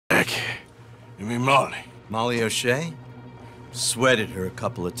You mean Molly? Molly O'Shea? Sweated her a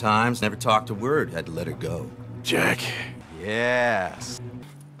couple of times, never talked a word, had to let her go. Jack. Yes.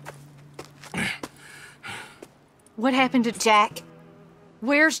 What happened to Jack?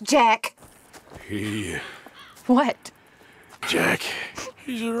 Where's Jack? What? Jack,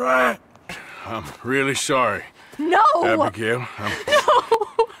 he's all right. I'm really sorry. No! Abigail,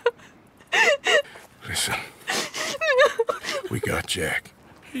 No! Listen. We got Jack.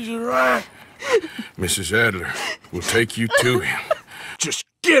 He's all right. Mrs. Adler will take you to him. Just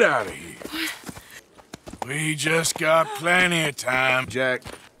get out of here. We just got plenty of time, Jack.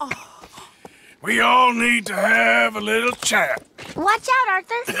 We all need to have a little chat. Watch out,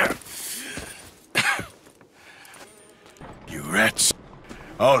 Arthur. You rats.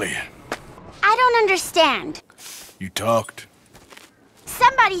 All of you. I don't understand. You talked.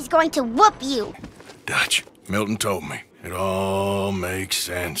 Somebody's going to whoop you. Dutch. Milton told me. It all makes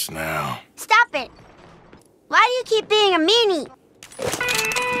sense now. Stop it. Why do you keep being a meanie?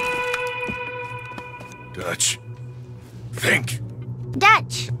 Dutch. Think.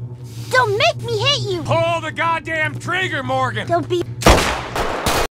 Dutch, don't make me hit you. Pull the goddamn trigger, Morgan! Don't be